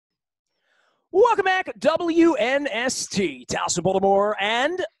Welcome back, WNST, Towson, Baltimore,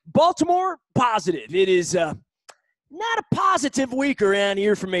 and Baltimore Positive. It is not a positive week around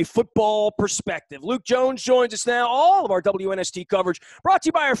here from a football perspective. Luke Jones joins us now. All of our WNST coverage brought to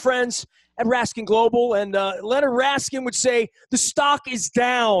you by our friends at Raskin Global. And Leonard Raskin would say the stock is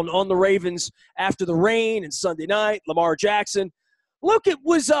down on the Ravens after the rain and Sunday night, Lamar Jackson. Luke, it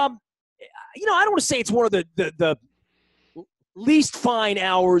was, I don't want to say it's one of the least fine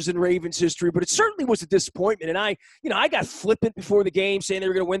hours in Ravens history, but it certainly was a disappointment. And I got flippant before the game saying they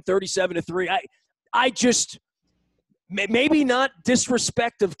were going to win 37-3. I just, maybe not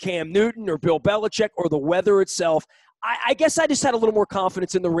disrespect of Cam Newton or Bill Belichick or the weather itself. I guess I just had a little more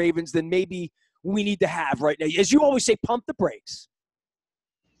confidence in the Ravens than maybe we need to have right now. As you always say, pump the brakes.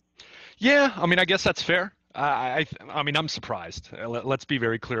 Yeah, I guess that's fair. I'm surprised. Let's be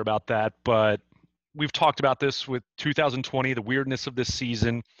very clear about that. But we've talked about this with 2020, the weirdness of this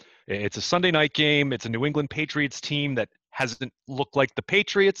season. It's a Sunday night game. It's a New England Patriots team that hasn't looked like the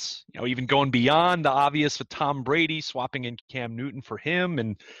Patriots, even going beyond the obvious with Tom Brady, swapping in Cam Newton for him,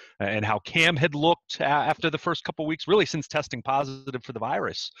 and how Cam had looked after the first couple of weeks, really since testing positive for the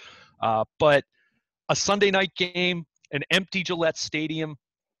virus. But a Sunday night game, an empty Gillette Stadium,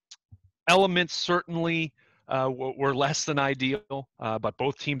 elements certainly were less than ideal, but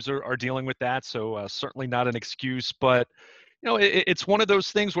both teams are dealing with that, so certainly not an excuse. But, it's one of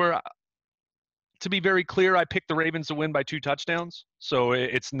those things where, to be very clear, I picked the Ravens to win by 2 touchdowns. So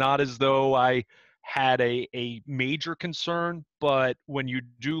it's not as though I had a major concern. But when you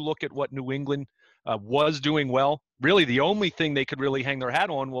do look at what New England was doing well, really the only thing they could really hang their hat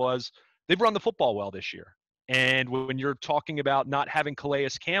on was they've run the football well this year. And when you're talking about not having Calais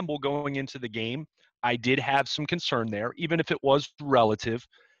Campbell going into the game, I did have some concern there, even if it was relative.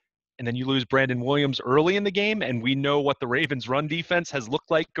 And then you lose Brandon Williams early in the game, and we know what the Ravens' run defense has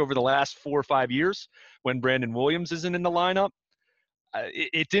looked like over the last 4 or 5 years when Brandon Williams isn't in the lineup.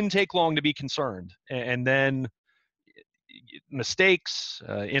 It didn't take long to be concerned. And then mistakes,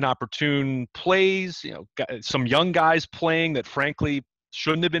 inopportune plays, some young guys playing that frankly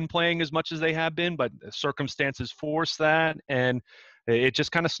shouldn't have been playing as much as they have been, but circumstances force that, and it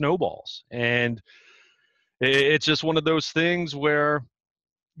just kind of snowballs. And it's just one of those things where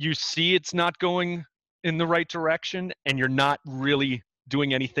you see it's not going in the right direction and you're not really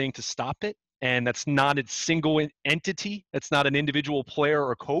doing anything to stop it. And that's not a single entity. That's not an individual player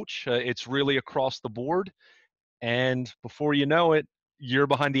or coach. It's really across the board. And before you know it, you're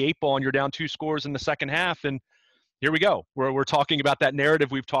behind the 8 ball and you're down 2 scores in the second half. And here we go. We're talking about that narrative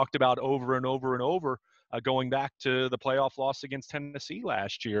we've talked about over and over and over, going back to the playoff loss against Tennessee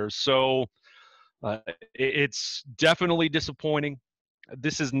last year. So it's definitely disappointing.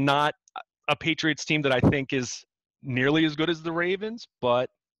 This is not a Patriots team that I think is nearly as good as the Ravens, but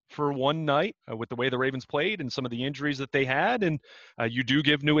for one night, with the way the Ravens played and some of the injuries that they had, and you do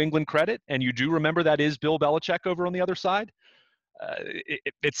give New England credit, and you do remember that is Bill Belichick over on the other side.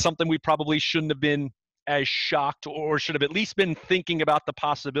 It's something we probably shouldn't have been as shocked, or should have at least been thinking about the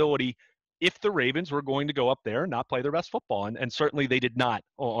possibility if the Ravens were going to go up there and not play their best football. And certainly they did not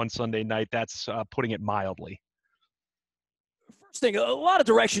on Sunday night. That's putting it mildly. First thing, a lot of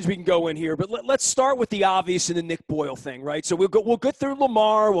directions we can go in here, but let's start with the obvious in the Nick Boyle thing, right? So we'll go through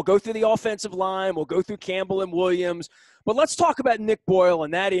Lamar, we'll go through the offensive line, we'll go through Campbell and Williams, but let's talk about Nick Boyle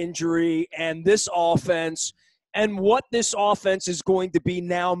and that injury and this offense and what this offense is going to be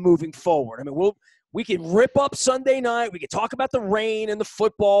now moving forward. I mean, we can rip up Sunday night. We can talk about the rain and the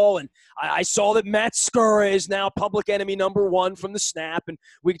football. And I saw that Matt Skura is now public enemy number 1 from the snap, and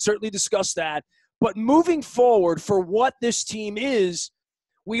we can certainly discuss that. But moving forward for what this team is,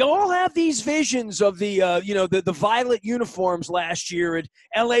 we all have these visions of the violet uniforms last year at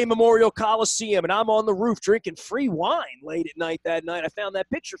L.A. Memorial Coliseum, and I'm on the roof drinking free wine late at night that night. I found that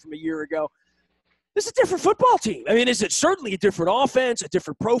picture from a year ago. This is a different football team. I mean, is it certainly a different offense, a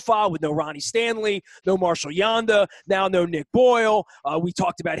different profile with no Ronnie Stanley, no Marshall Yanda, now no Nick Boyle. We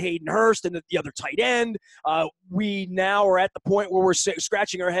talked about Hayden Hurst and the other tight end. We now are at the point where we're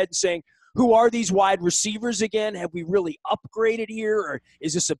scratching our head and saying, who are these wide receivers again? Have we really upgraded here? Or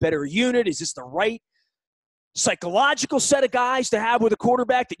is this a better unit? Is this the right psychological set of guys to have with a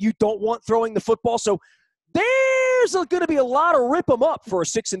quarterback that you don't want throwing the football? So there's going to be a lot of rip them up for a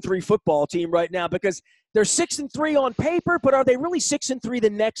 6-3 football team right now, because they're 6-3 on paper, but are they really 6-3 the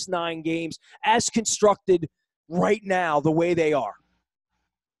next 9 games as constructed right now the way they are?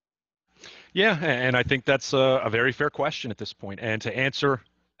 Yeah, and I think that's a very fair question at this point. And to answer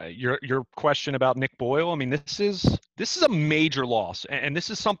your question about Nick Boyle, I mean, this is a major loss, and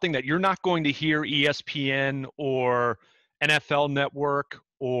this is something that you're not going to hear ESPN or NFL Network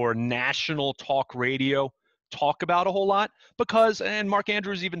or national talk radio talk about a whole lot because, and Mark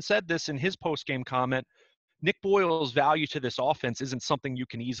Andrews even said this in his post-game comment, Nick Boyle's value to this offense isn't something you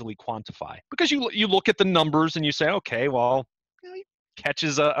can easily quantify because you look at the numbers and you say, okay, well, he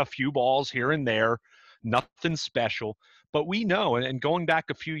catches a few balls here and there, nothing special. But we know, and going back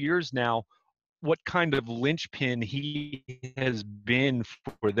a few years now, what kind of linchpin he has been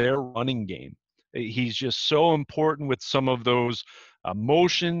for their running game. He's just so important with some of those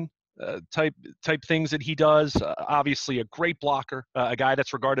motion type things that he does. Obviously, a great blocker, a guy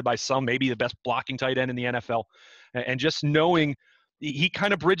that's regarded by some maybe the best blocking tight end in the NFL, and just knowing he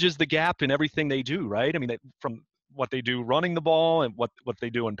kind of bridges the gap in everything they do. Right? I mean, from what they do running the ball and what they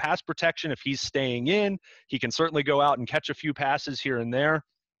do in pass protection. If he's staying in, he can certainly go out and catch a few passes here and there.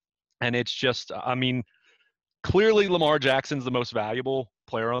 And it's just, I mean, clearly Lamar Jackson's the most valuable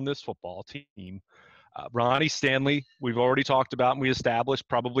player on this football team. Ronnie Stanley, we've already talked about and we established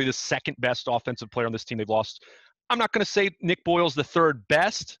probably the second best offensive player on this team. They've lost. I'm not going to say Nick Boyle's the third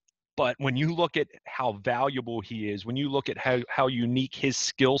best, but when you look at how valuable he is, when you look at how unique his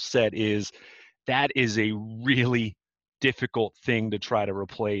skill set is, that is a really difficult thing to try to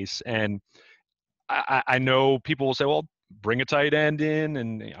replace. And I know people will say, well, bring a tight end in.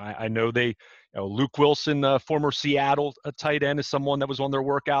 And I know Luke Wilson, former Seattle tight end, is someone that was on their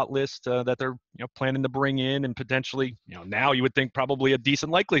workout list that they're planning to bring in, and potentially now you would think probably a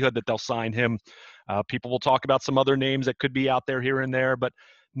decent likelihood that they'll sign him. People will talk about some other names that could be out there here and there, but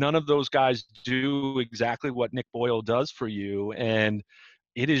none of those guys do exactly what Nick Boyle does for you. And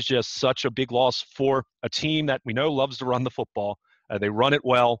it is just such a big loss for a team that we know loves to run the football. They run it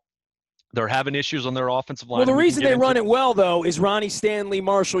well. They're having issues on their offensive line. Well, the reason they run it well, though, is Ronnie Stanley,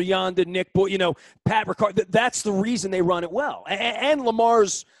 Marshall Yonda, Nick Boyle, Pat Ricard. That's the reason they run it well. And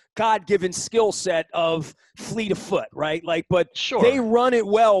Lamar's God-given skill set of fleet of foot, right? But sure, they run it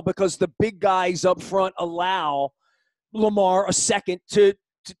well because the big guys up front allow Lamar a second to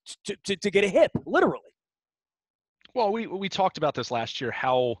get a hip, literally. Well, we talked about this last year,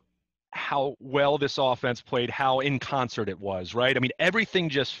 how well this offense played, how in concert it was, right? I mean, everything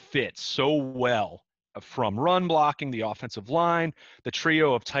just fits so well, from run blocking, the offensive line, the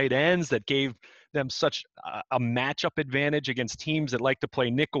trio of tight ends that gave them such a matchup advantage against teams that like to play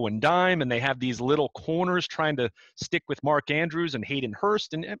nickel and dime, and they have these little corners trying to stick with Mark Andrews and Hayden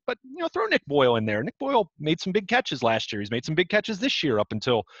Hurst, but throw Nick Boyle in there. Nick Boyle made some big catches last year. He's made some big catches this year up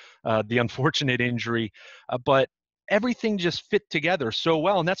until the unfortunate injury, but everything just fit together so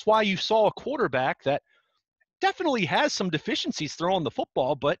well. And that's why you saw a quarterback that definitely has some deficiencies throwing the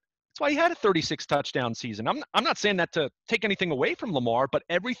football, but that's why he had a 36 touchdown season. I'm not saying that to take anything away from Lamar, but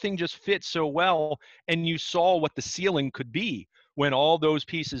everything just fit so well. And you saw what the ceiling could be when all those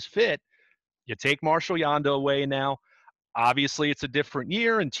pieces fit. You take Marshall Yonda away now. Obviously, it's a different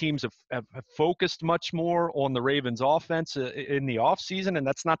year, and teams have focused much more on the Ravens' offense in the offseason. And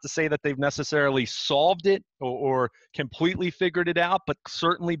that's not to say that they've necessarily solved it or completely figured it out, but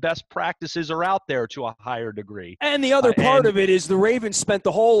certainly best practices are out there to a higher degree. And the other part of it is the Ravens spent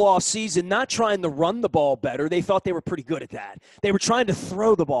the whole offseason not trying to run the ball better. They thought they were pretty good at that. They were trying to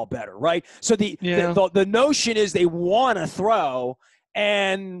throw the ball better, right? So the notion is they want to throw,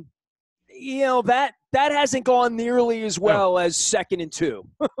 and that hasn't gone nearly as well as 2nd and 2.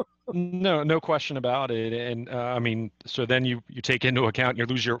 No question about it. And I mean, so then you take into account you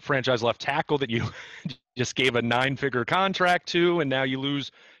lose your franchise left tackle that you just gave a 9-figure contract to, and now you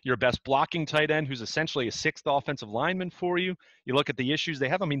lose your best blocking tight end, who's essentially a 6th offensive lineman for you. You look at the issues they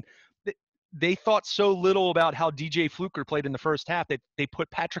have. I mean, they thought so little about how DJ Fluker played in the first half that they put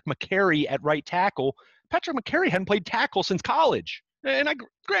Patrick McCary at right tackle. Patrick McCary hadn't played tackle since college. And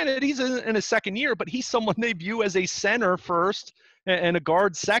granted, he's in his 2nd year, but he's someone they view as a center first and a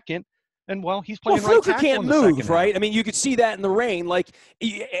guard second. And, he's playing right tackle. Fluker can't move, right? I mean, you could see that in the rain. Like,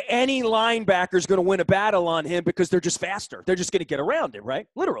 any linebacker's going to win a battle on him because they're just faster. They're just going to get around him, right?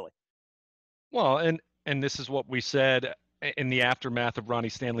 Literally. Well, and this is what we said in the aftermath of Ronnie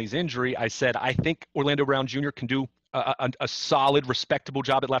Stanley's injury. I said, I think Orlando Brown Jr. can do a solid, respectable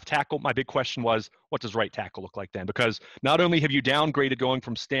job at left tackle. My big question was, what does right tackle look like then? Because not only have you downgraded going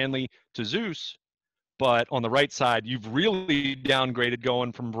from Stanley to Zeus, but on the right side, you've really downgraded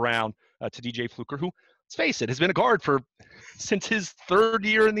going from Brown to DJ Fluker, who, let's face it, has been a guard since his 3rd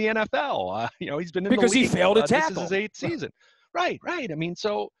year in the NFL. He's been in because the league. He failed to tackle. This is his 8th season. Right. I mean,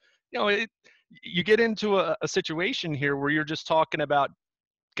 so, you get into a situation here where you're just talking about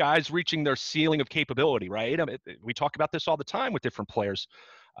guys reaching their ceiling of capability, right? I mean, we talk about this all the time with different players.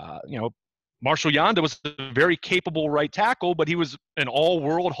 Marshall Yanda was a very capable right tackle, but he was an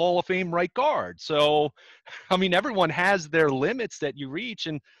all-world Hall of Fame right guard. So, I mean, everyone has their limits that you reach,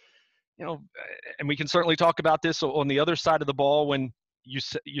 and and we can certainly talk about this on the other side of the ball when you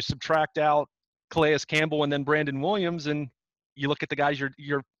subtract out Calais Campbell and then Brandon Williams, and you look at the guys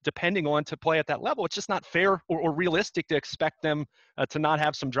you're depending on to play at that level. It's just not fair or realistic to expect them to not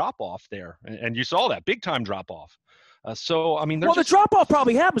have some drop off there, and you saw that big time drop off. So, I mean, Well, the drop-off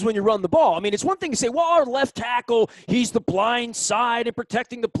probably happens when you run the ball. I mean, it's one thing to say, well, our left tackle, he's the blind side and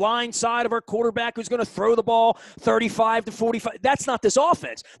protecting the blind side of our quarterback who's going to throw the ball 35 to 45. That's not this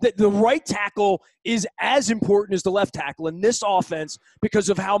offense. The right tackle is as important as the left tackle in this offense because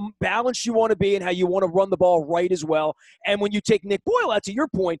of how balanced you want to be and how you want to run the ball right as well. And when you take Nick Boyle out, to your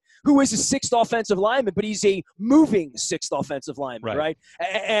point, who is a sixth offensive lineman, but he's a moving sixth offensive lineman, right?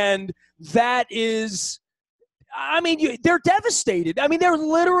 And that is – I mean, they're devastated. I mean, they're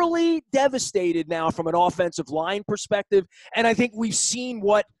literally devastated now from an offensive line perspective. And I think we've seen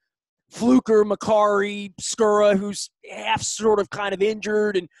what Fluker, Macari, Skura, who's half sort of kind of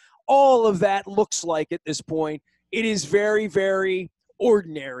injured, and all of that looks like at this point. It is very, very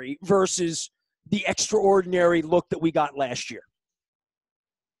ordinary versus the extraordinary look that we got last year.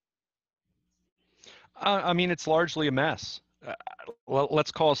 I mean, it's largely a mess. Well,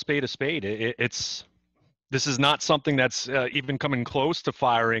 let's call a spade a spade. This is not something that's even coming close to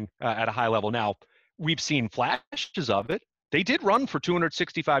firing at a high level. Now, we've seen flashes of it. They did run for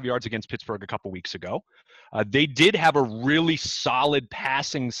 265 yards against Pittsburgh a couple weeks ago. They did have a really solid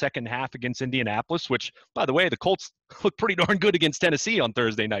passing second half against Indianapolis, which, by the way, the Colts looked pretty darn good against Tennessee on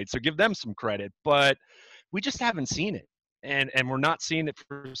Thursday night, so give them some credit. But we just haven't seen it. And we're not seeing it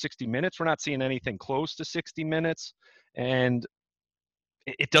for 60 minutes. We're not seeing anything close to 60 minutes. And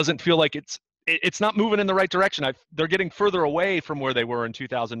it doesn't feel like it's not moving in the right direction. They're getting further away from where they were in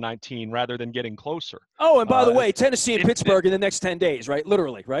 2019 rather than getting closer. Oh, and by the way, Tennessee and Pittsburgh in the next 10 days, right?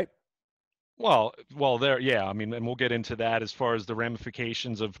 Literally, right? Well, there, yeah. I mean, and we'll get into that as far as the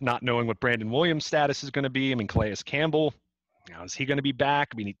ramifications of not knowing what Brandon Williams' status is going to be. I mean, Calais Campbell, is he going to be back?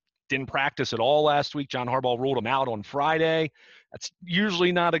 I mean, he didn't practice at all last week. John Harbaugh ruled him out on Friday. That's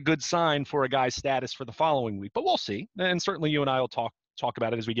usually not a good sign for a guy's status for the following week, but we'll see. And certainly you and I will talk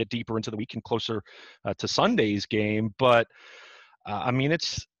about it as we get deeper into the week and closer to Sunday's game. But I mean,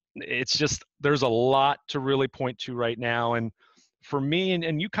 it's just, there's a lot to really point to right now. And for me,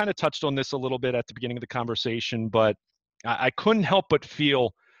 and you kind of touched on this a little bit at the beginning of the conversation, but I couldn't help but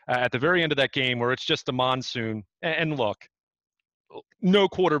feel at the very end of that game where it's just a monsoon. And look, no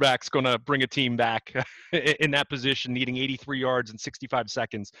quarterback's going to bring a team back in that position, needing 83 yards in 65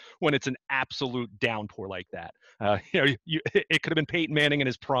 seconds when it's an absolute downpour like that. It could have been Peyton Manning in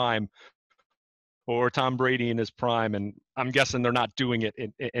his prime or Tom Brady in his prime, and I'm guessing they're not doing it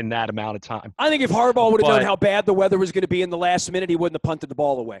in that amount of time. I think if Harbaugh would have known how bad the weather was going to be in the last minute, he wouldn't have punted the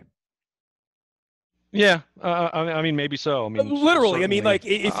ball away. Yeah, I mean, maybe so. I mean, literally. I mean, like,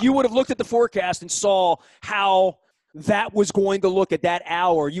 if you would have looked at the forecast and saw how that was going to look at that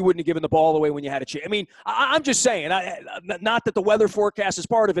hour, you wouldn't have given the ball away when you had a chance. I mean, I'm just saying, not that the weather forecast is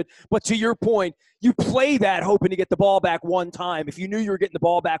part of it, but to your point, you play that hoping to get the ball back one time. If you knew you were getting the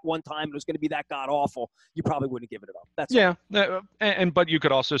ball back one time and it was going to be that god-awful, you probably wouldn't have given it up. That's all. But you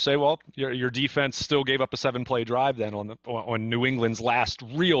could also say, well, your defense still gave up a 7-play drive then on New England's last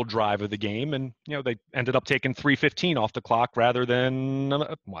real drive of the game, and they ended up taking 3:15 off the clock rather than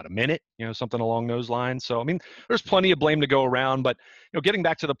a minute, something along those lines. So I mean, there's plenty of blame to go around, but getting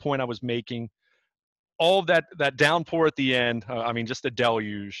back to the point I was making, all of that downpour at the end, I mean, just a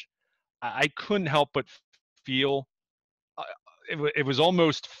deluge. I couldn't help but feel it was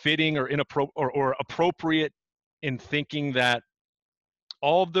almost fitting or inappropriate or appropriate in thinking that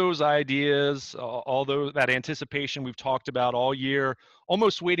all of those ideas, that anticipation we've talked about all year,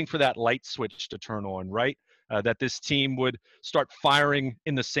 almost waiting for that light switch to turn on, right? That this team would start firing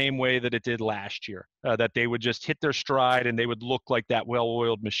in the same way that it did last year, that they would just hit their stride and they would look like that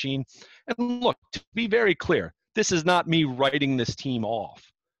well-oiled machine. And look, to be very clear, this is not me writing this team off,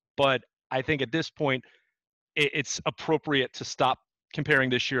 but I think at this point, it's appropriate to stop comparing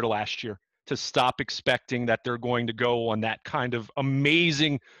this year to last year, to stop expecting that they're going to go on that kind of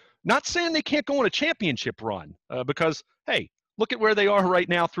amazing, not saying they can't go on a championship run, because, hey, look at where they are right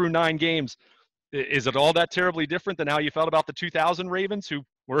now through 9 games. Is it all that terribly different than how you felt about the 2000 Ravens, who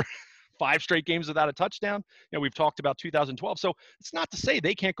were 5 straight games without a touchdown? We've talked about 2012. So it's not to say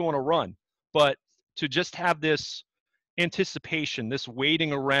they can't go on a run, but to just have this anticipation, this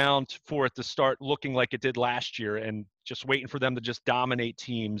waiting around for it to start looking like it did last year, and just waiting for them to just dominate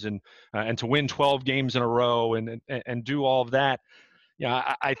teams and to win 12 games in a row and do all of that.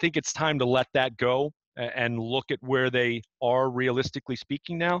 I think it's time to let that go and look at where they are realistically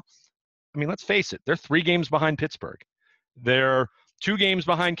speaking now. I mean, let's face it, they're 3 games behind Pittsburgh. They're 2 games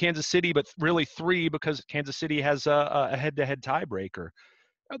behind Kansas City, but really 3 because Kansas City has a head-to-head tiebreaker.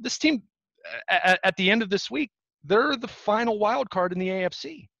 This team, at the end of this week, they're the final wild card in the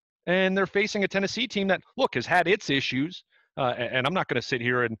AFC. And they're facing a Tennessee team that, look, has had its issues. And I'm not going to sit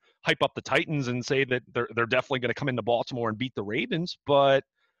here and hype up the Titans and say that they're definitely going to come into Baltimore and beat the Ravens. But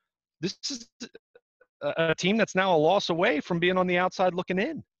this is a team that's now a loss away from being on the outside looking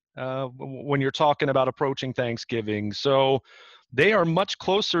in when you're talking about approaching Thanksgiving. So they are much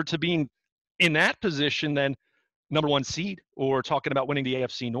closer to being in that position than number 1 seed, or talking about winning the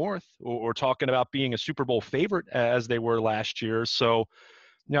AFC North, or talking about being a Super Bowl favorite as they were last year. So,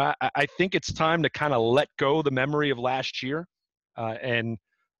 I think it's time to kind of let go the memory of last year and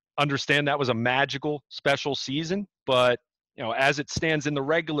understand that was a magical, special season. But, as it stands in the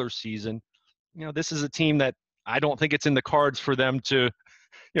regular season, this is a team that I don't think it's in the cards for them to,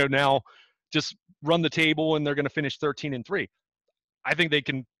 now just run the table and they're going to finish 13-3. I think they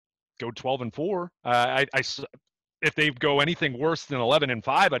can go 12-4. If they go anything worse than 11-5,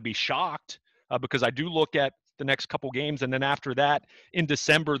 I'd be shocked because I do look at the next couple games, and then after that, in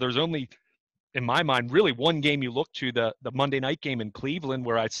December, there's only, in my mind, really one game you look to, the Monday night game in Cleveland,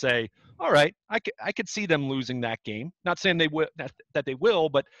 where I'd say, all right, I could see them losing that game. Not saying they will, that they will,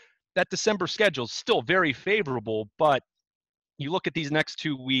 but that December schedule is still very favorable. But you look at these next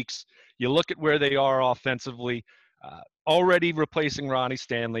 2 weeks, you look at where they are offensively. Already replacing Ronnie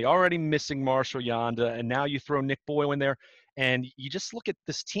Stanley, already missing Marshall Yanda, and now you throw Nick Boyle in there, and you just look at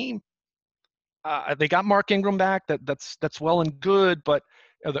this team. They got Mark Ingram back. That's well and good, but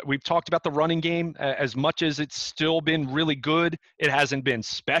we've talked about the running game. As much as it's still been really good, it hasn't been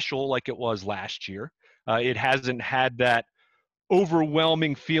special like it was last year. It hasn't had that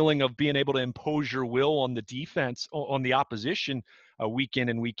overwhelming feeling of being able to impose your will on the defense, on the opposition, week in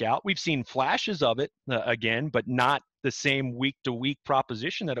and week out. We've seen flashes of it again, but not the same week-to-week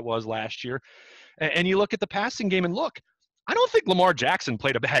proposition that it was last year. And you look at the passing game, and look, I don't think Lamar Jackson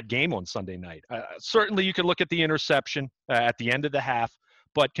played a bad game on Sunday night. Certainly you could look at the interception at the end of the half,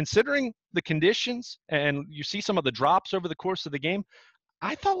 but considering the conditions and you see some of the drops over the course of the game,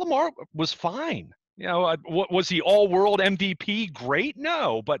 I thought Lamar was fine. Was he all-world MVP? Great?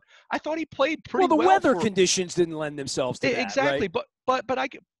 No, but I thought he played pretty well. Well, the weather conditions didn't lend themselves to that, exactly. Right? But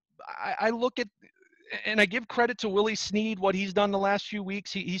I look at, and I give credit to Willie Snead, what he's done the last few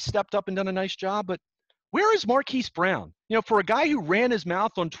weeks. He stepped up and done a nice job. But where is Marquise Brown? For a guy who ran his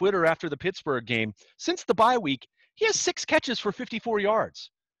mouth on Twitter after the Pittsburgh game, since the bye week, he has 6 catches for 54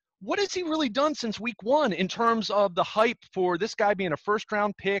 yards. What has he really done since week 1 in terms of the hype for this guy being a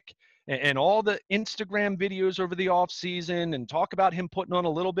first-round pick and all the Instagram videos over the offseason and talk about him putting on a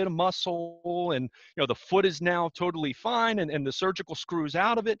little bit of muscle and, the foot is now totally fine and the surgical screws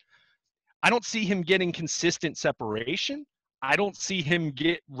out of it? I don't see him getting consistent separation. I don't see him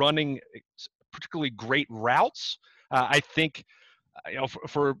running particularly great routes. I think,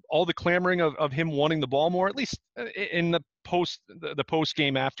 for all the clamoring of him wanting the ball more, at least in the post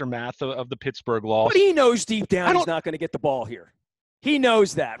game aftermath of the Pittsburgh loss. But he knows deep down he's not going to get the ball here. He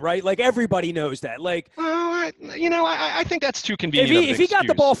knows that, right? Like, everybody knows that. Like, I think that's too convenient. If he got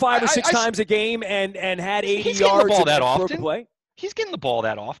the ball 5 or 6 times a game and had 80 yards and broke a play, he's getting the ball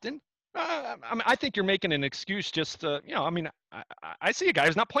that often. I think you're making an excuse just to, I see a guy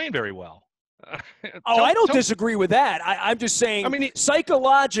who's not playing very well. I don't disagree with that. I'm just saying,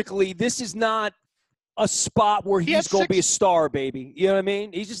 psychologically, this is not a spot where he's going to be a star, baby. You know what I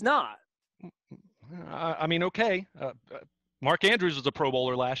mean? He's just not. Okay. Mark Andrews was a Pro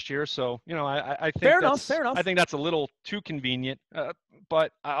Bowler last year, so, I think fair enough. I think that's a little too convenient.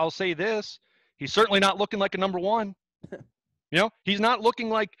 But I'll say this. He's certainly not looking like a number 1. He's not looking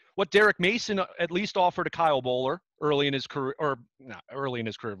like what Derek Mason at least offered to Kyle Bowler early in his career, or not early in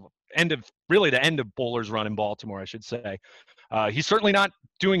his career, the end of Bowler's run in Baltimore, I should say. He's certainly not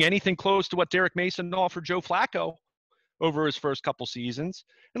doing anything close to what Derek Mason offered Joe Flacco over his first couple seasons.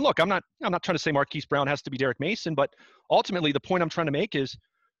 And look, I'm not trying to say Marquise Brown has to be Derek Mason, but ultimately the point I'm trying to make is,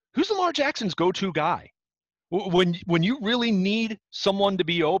 who's Lamar Jackson's go-to guy? When you really need someone to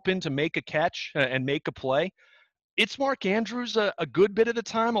be open to make a catch and make a play, it's Mark Andrews a good bit of the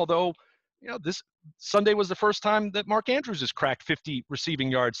time, although, this Sunday was the first time that Mark Andrews has cracked 50 receiving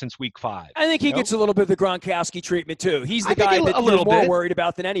yards since week 5. I think he gets a little bit of the Gronkowski treatment too. He's the guy that you're more worried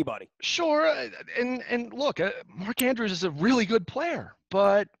about than anybody. Sure. And look, Mark Andrews is a really good player,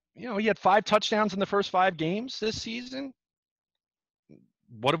 but, he had 5 touchdowns in the first 5 games this season.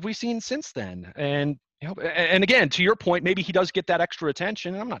 What have we seen since then? And And again, to your point, maybe he does get that extra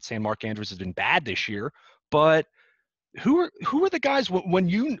attention. And I'm not saying Mark Andrews has been bad this year, but who are the guys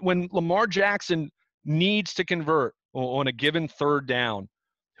when Lamar Jackson needs to convert on a given third down?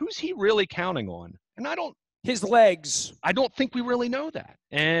 Who's he really counting on? And His legs. I don't think we really know that.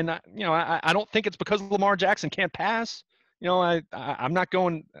 And I don't think it's because Lamar Jackson can't pass. I'm not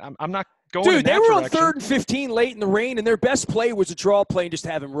going in Dude, they that were on direction. 3rd and 15 late in the rain, and their best play was a draw play and just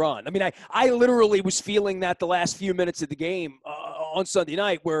have him run. I mean, I literally was feeling that the last few minutes of the game on Sunday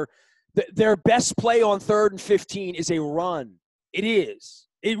night, where their best play on 3rd and 15 is a run. It is.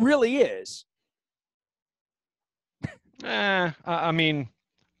 It really is. I mean,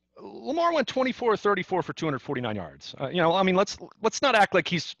 Lamar went 24-34 for 249 yards. Let's not act like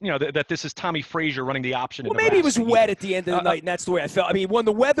he's, that this is Tommy Frazier running the option. Well, maybe it was wet at the end of the night, and that's the way I felt. I mean, when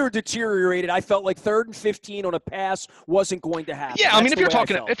the weather deteriorated, I felt like 3rd and 15 on a pass wasn't going to happen. Yeah, I mean, if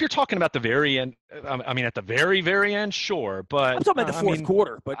you're talking about the very end, I mean, at the very, very end, sure, but I'm talking about the fourth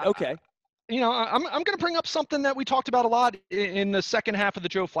quarter. But okay. I'm going to bring up something that we talked about a lot in the second half of the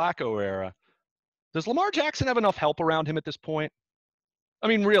Joe Flacco era. Does Lamar Jackson have enough help around him at this point? I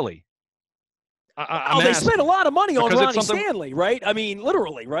mean, really? They spent a lot of money on Ronnie Stanley, right? I mean,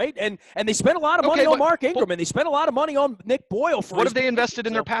 literally, right? And they spent a lot of money on Mark Ingram, and they spent a lot of money on Nick Boyle. What have they invested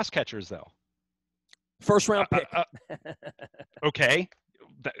in their pass catchers, though? First-round pick. Okay.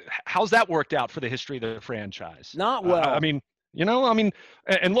 How's that worked out for the history of the franchise? Not well.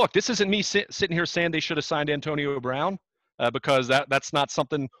 And look, this isn't me sitting here saying they should have signed Antonio Brown. Because that's not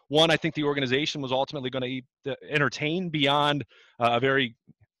something, I think the organization was ultimately going to entertain beyond a very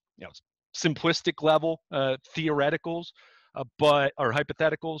simplistic level theoreticals or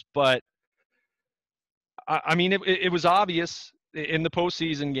hypotheticals. But, I mean, it was obvious in the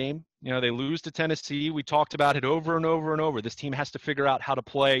postseason game. They lose to Tennessee. We talked about it over and over and over. This team has to figure out how to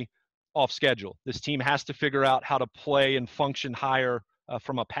play off schedule. This team has to figure out how to play and function higher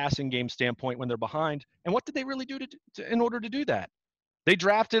from a passing game standpoint when they're behind. And what did they really do in order to do that? They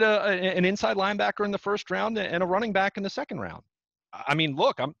drafted an inside linebacker in the first round and a running back in the second round. I mean,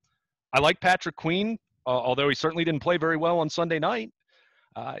 look, I like Patrick Queen, although he certainly didn't play very well on Sunday night.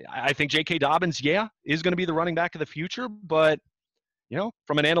 I think J.K. Dobbins, is going to be the running back of the future. But,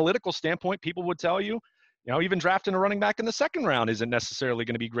 from an analytical standpoint, people would tell you, even drafting a running back in the second round isn't necessarily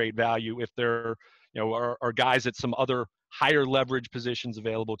going to be great value if there, are guys at some other higher leverage positions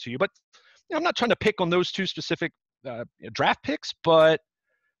available to you. But I'm not trying to pick on those two specific draft picks, but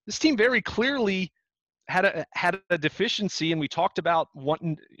this team very clearly had a deficiency, and we talked about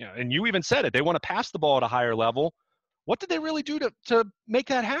wanting, and you even said it, they want to pass the ball at a higher level. What did they really do to make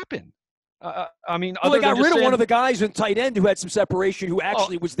that happen? They got rid of one of the guys in tight end who had some separation, who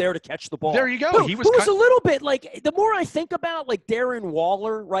actually was there to catch the ball. There you go. He was a little bit like, the more I think about like Darren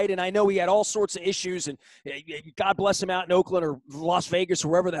Waller, right? And I know he had all sorts of issues, and God bless him out in Oakland or Las Vegas or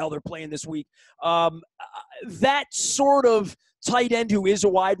wherever the hell they're playing this week. That sort of tight end who is a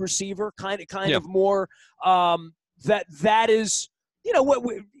wide receiver, kind of more. That is,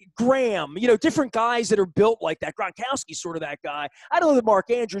 Graham, different guys that are built like that. Gronkowski's sort of that guy. I don't know that Mark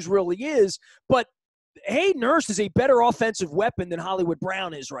Andrews really is, but Hayden Hurst is a better offensive weapon than Hollywood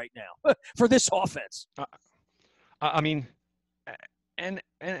Brown is right now for this offense. And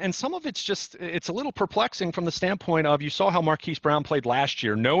some of it's a little perplexing from the standpoint of, you saw how Marquise Brown played last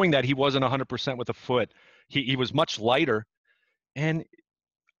year, knowing that he wasn't 100% with a foot. He was much lighter. And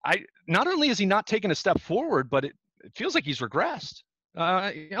not only is he not taking a step forward, but it feels like he's regressed.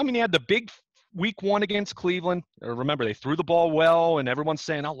 He had the big week 1 against Cleveland. Remember, they threw the ball well, and everyone's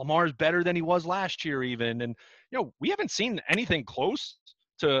saying, oh, Lamar's better than he was last year even. And, we haven't seen anything close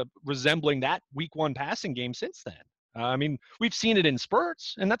to resembling that week 1 passing game since then. We've seen it in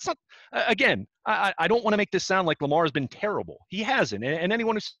spurts, and that's not – again, I don't want to make this sound like Lamar has been terrible. He hasn't, and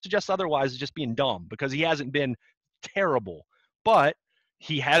anyone who suggests otherwise is just being dumb, because he hasn't been terrible. But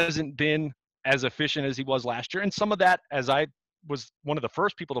he hasn't been as efficient as he was last year, and some of that, as I was one of the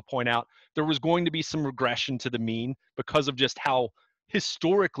first people to point out, there was going to be some regression to the mean because of just how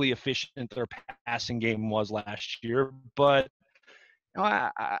historically efficient their passing game was last year. But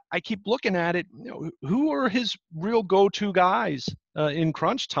I keep looking at it. Who are his real go-to guys in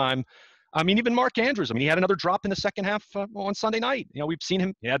crunch time? Even Mark Andrews. He had another drop in the second half on Sunday night. We've seen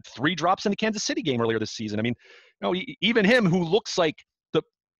him. He had 3 drops in the Kansas City game earlier this season. Even him, who looks like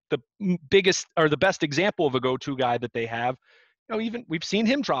the biggest or the best example of a go-to guy that they have, even we've seen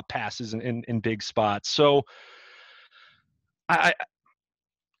him drop passes in big spots. So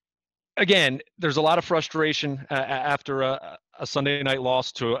again, there's a lot of frustration after a a Sunday night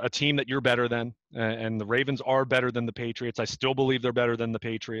loss to a team that you're better than, and the Ravens are better than the Patriots. I still believe they're better than the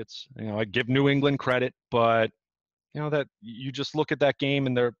Patriots. I give New England credit, but that you just look at that game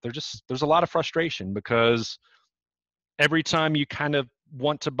and they're just, there's a lot of frustration because every time you kind of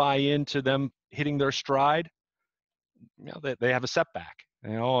want to buy into them hitting their stride, they have a setback.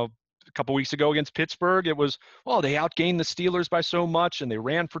 A couple weeks ago against Pittsburgh, it was, well, they outgained the Steelers by so much and they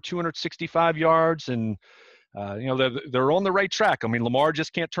ran for 265 yards and they're on the right track. I mean, Lamar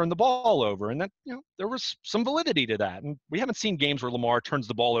just can't turn the ball over, and that there was some validity to that. And we haven't seen games where Lamar turns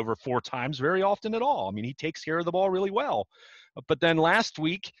the ball over 4 times very often at all. I mean, he takes care of the ball really well. But then last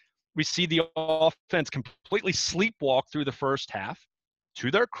week, we see the offense completely sleepwalk through the first half. To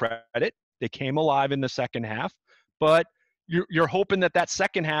their credit, they came alive in the second half, but you're hoping that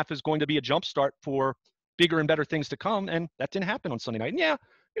second half is going to be a jump start for bigger and better things to come, and that didn't happen on Sunday night. And yeah,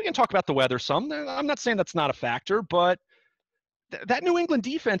 you can talk about the weather some. I'm not saying that's not a factor, but that New England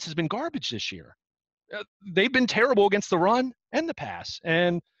defense has been garbage this year. They've been terrible against the run and the pass,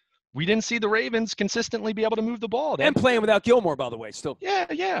 and we didn't see the Ravens consistently be able to move the ball. And playing without Gilmore, by the way, still. Yeah,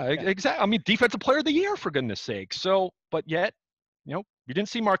 exactly. I mean, defensive player of the year, for goodness sake. So, but yet, we didn't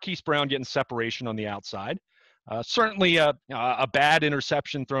see Marquise Brown getting separation on the outside. Certainly a bad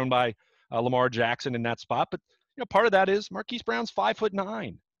interception thrown by Lamar Jackson in that spot, but part of that is Marquise Brown's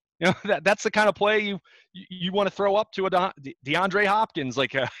 5'9". That's the kind of play you want to throw up to a DeAndre Hopkins,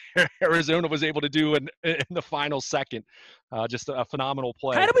 like Arizona was able to do in the final second. Just a phenomenal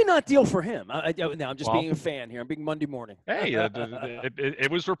play. How do we not deal for him? Now I'm just being a fan here. I'm being Monday morning. Hey,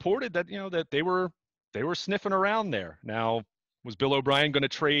 it was reported that that they were sniffing around there. Now, was Bill O'Brien going to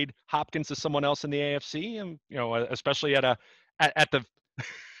trade Hopkins to someone else in the AFC, and especially at the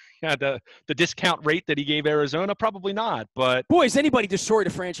the discount rate that he gave Arizona? Probably not. But boy, has anybody destroyed a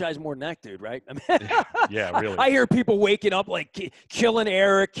franchise more than that dude, right? I mean, yeah, really. I hear people waking up like killing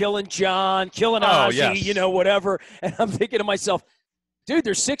Eric, killing John, killing Ozzie, yes. Whatever, and I'm thinking to myself, dude,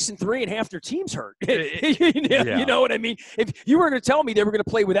 they're 6-3 and half their team's hurt. You know what I mean? If you were going to tell me they were going to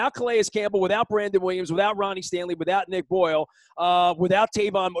play without Calais Campbell, without Brandon Williams, without Ronnie Stanley, without Nick Boyle, without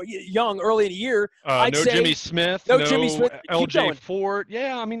Tavon Young early in the year, I'd say Jimmy Smith, no Jimmy Smith, LJ Ford.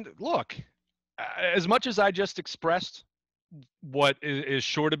 Yeah, I mean, look, as much as I just expressed what is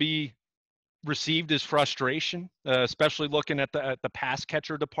sure to be received as frustration, especially looking at the pass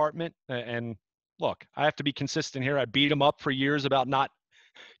catcher department. And look, I have to be consistent here. I beat him up for years about not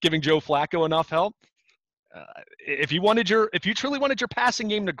giving Joe Flacco enough help. If you truly wanted your passing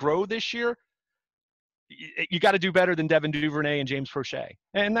game to grow this year, you got to do better than Devin Duvernay and James Prochet.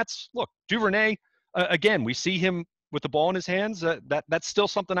 And look, Duvernay, again, we see him with the ball in his hands. That's still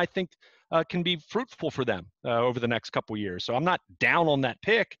something I think can be fruitful for them over the next couple of years. So I'm not down on that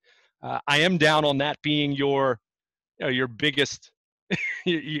pick. I am down on that being your biggest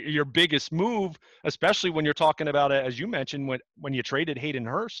your biggest move, especially when you're talking about, as you mentioned, when you traded Hayden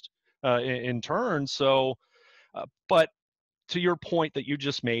Hurst in turn. So, but to your point that you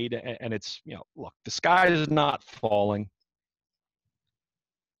just made, and it's, look, the sky is not falling.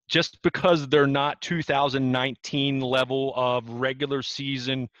 Just because they're not 2019 level of regular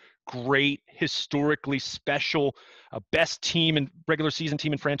season, great, historically special, best team in regular season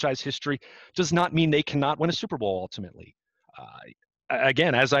team in franchise history, does not mean they cannot win a Super Bowl ultimately.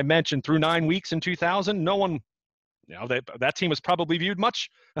 Again, as I mentioned, through 9 weeks in 2000, no one, that team was probably viewed much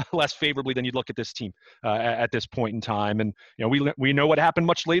less favorably than you'd look at this team at this point in time. And, we know what happened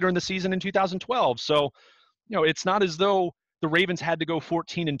much later in the season in 2012. So, it's not as though the Ravens had to go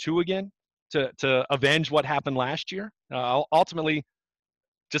 14-2 again to avenge what happened last year. Ultimately,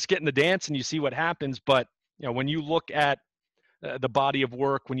 just get in the dance and you see what happens. But, when you look at the body of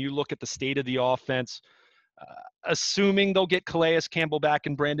work, when you look at the state of the offense, assuming they'll get Calais Campbell back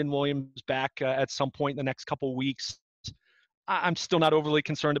and Brandon Williams back at some point in the next couple of weeks, I'm still not overly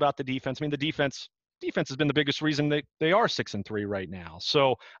concerned about the defense. I mean, the defense has been the biggest reason they are 6-3 right now.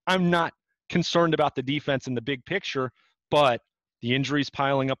 So I'm not concerned about the defense in the big picture, but the injuries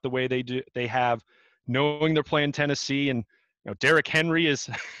piling up the way they have, knowing they're playing Tennessee, and Derrick Henry is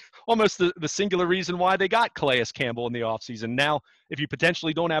almost the singular reason why they got Calais Campbell in the offseason. Now, if you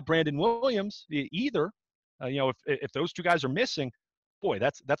potentially don't have Brandon Williams either, if those two guys are missing, boy,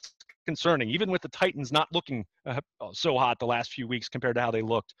 that's concerning. Even with the Titans not looking so hot the last few weeks compared to how they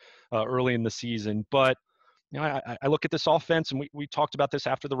looked early in the season. But I look at this offense, and we talked about this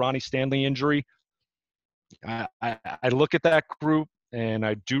after the Ronnie Stanley injury. I look at that group, and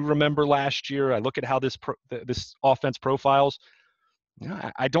I do remember last year. I look at how this offense profiles.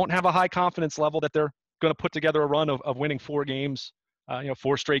 I don't have a high confidence level that they're going to put together a run of winning 4 games.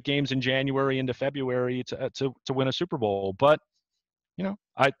 4 straight games in January into February to win a Super Bowl. But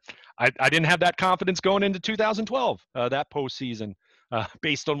I didn't have that confidence going into 2012, that postseason,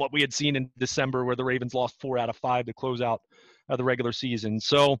 based on what we had seen in December, where the Ravens lost 4 out of 5 to close out the regular season.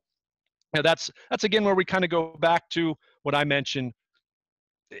 So that's again where we kind of go back to what I mentioned.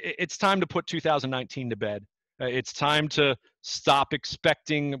 It's time to put 2019 to bed. It's time to stop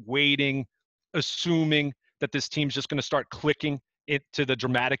expecting, waiting, assuming that this team's just going to start clicking it to the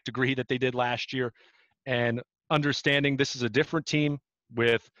dramatic degree that they did last year, and understanding this is a different team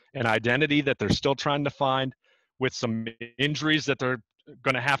with an identity that they're still trying to find, with some injuries that they're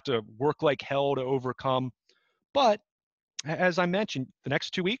going to have to work like hell to overcome. But as I mentioned, the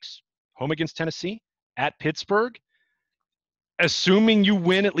next 2 weeks, home against Tennessee, at Pittsburgh, assuming you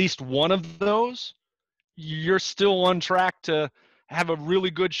win at least one of those, you're still on track to have a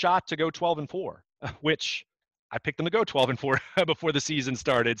really good shot to go 12-4, which I picked them to go 12-4 before the season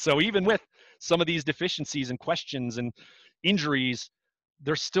started. So even with some of these deficiencies and questions and injuries,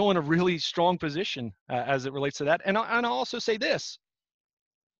 they're still in a really strong position as it relates to that. And I'll also say this: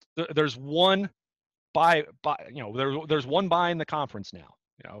 there's one bye, there's one bye in the conference now.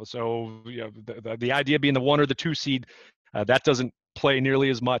 So the idea being the 1 or the 2 seed, that doesn't play nearly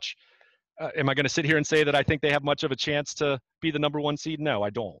as much. Am I going to sit here and say that I think they have much of a chance to be the number 1 seed? No, I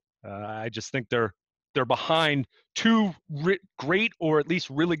don't. I just think they're behind 2 great, or at least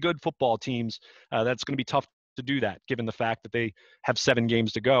really good football teams. That's going to be tough to do that, given the fact that they have 7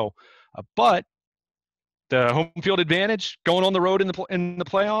 games to go. But the home field advantage going on the road in the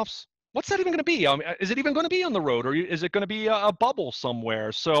playoffs, what's that even going to be? I mean, is it even going to be on the road, or is it going to be a bubble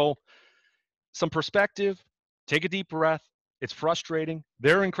somewhere? So some perspective, take a deep breath. It's frustrating.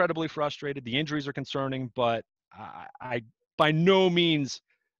 They're incredibly frustrated. The injuries are concerning, but I by no means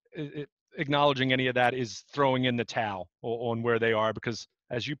acknowledging any of that is throwing in the towel on where they are, because,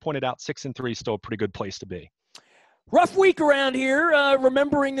 as you pointed out, 6-3 is still a pretty good place to be. Rough week around here,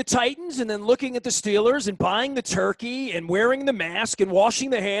 remembering the Titans and then looking at the Steelers and buying the turkey and wearing the mask and washing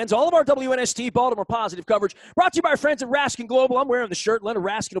the hands. All of our WNST Baltimore Positive coverage brought to you by our friends at Raskin Global. I'm wearing the shirt. Leonard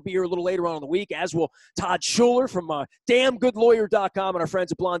Raskin will be here a little later on in the week, as will Todd Schuler from damngoodlawyer.com and our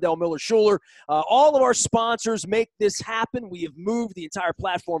friends at Blondell Miller Schuler. All of our sponsors make this happen. We have moved the entire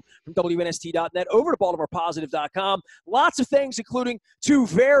platform from WNST.net over to BaltimorePositive.com. Lots of things, including 2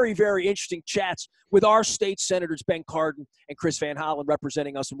 very, very interesting chats with our state senators, Ben Cardin and Chris Van Hollen,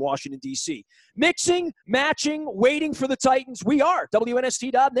 representing us in Washington, D.C. Mixing, matching, waiting for the Titans. We are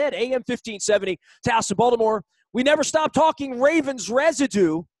WNST.net, AM 1570, Towson, Baltimore. We never stop talking Ravens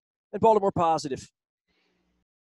residue, and Baltimore Positive.